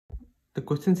The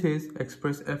question says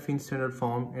express f in standard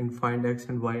form and find x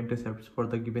and y intercepts for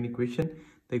the given equation.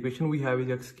 The equation we have is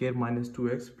x square minus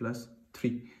 2x plus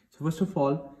 3. So first of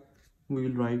all, we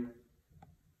will write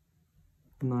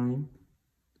 9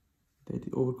 that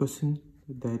is over question,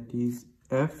 that is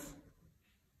f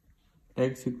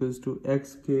x equals to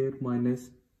x square minus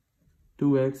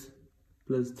 2x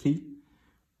plus 3.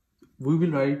 We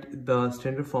will write the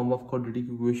standard form of quadratic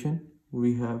equation.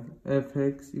 We have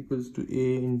fx equals to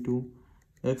a into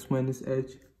x minus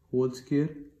h whole square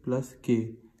plus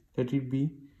k. That will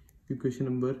be equation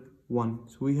number 1.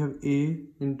 So we have a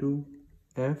into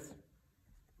f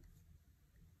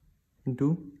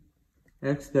into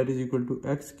x, that is equal to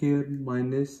x square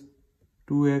minus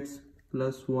 2x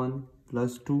plus 1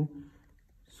 plus 2.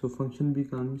 So function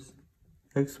becomes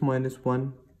x minus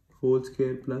 1 whole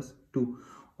square plus 2.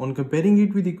 On comparing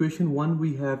it with equation 1,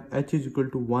 we have h is equal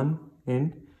to 1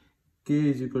 and k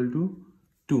is equal to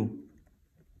 2.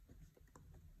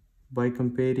 By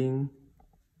comparing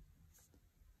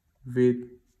with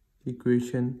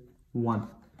equation 1,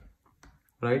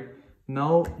 right?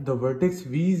 Now the vertex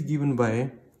v is given by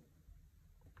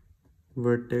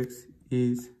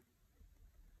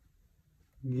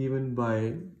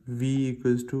v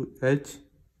equals to h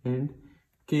and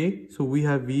k. So we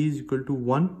have v is equal to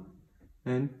 1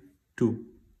 and 2.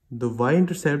 The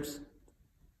y-intercepts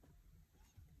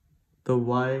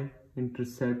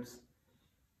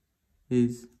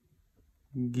is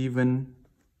given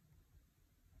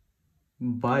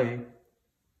by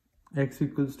x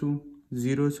equals to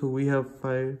 0. So we have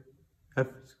 5, f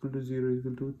is equal to 0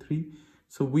 equal to 3.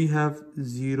 So we have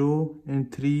 0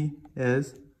 and 3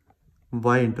 as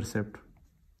y-intercept.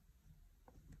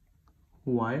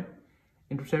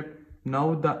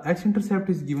 Now the x-intercept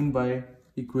is given by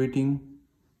equating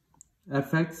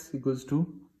fx equals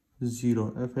to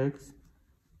 0. Fx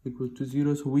equals to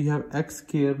 0. So we have x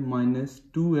square minus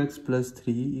 2x plus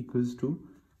 3 equals to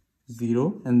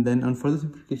 0. And then on further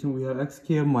simplification, we have x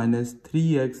square minus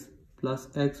 3x plus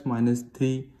x minus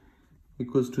 3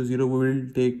 equals to 0. We will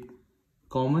take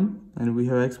common and we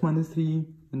have x minus 3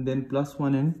 and then plus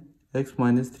 1 and x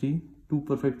minus 3, two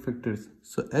perfect factors.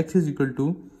 So x is equal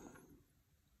to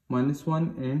minus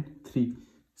 1 and 3.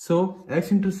 So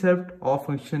x-intercept of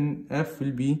function f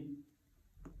will be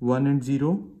 1 and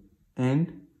 0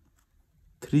 and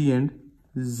 3 and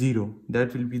 0.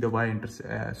 That will be the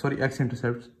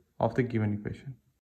x-intercepts of the given equation.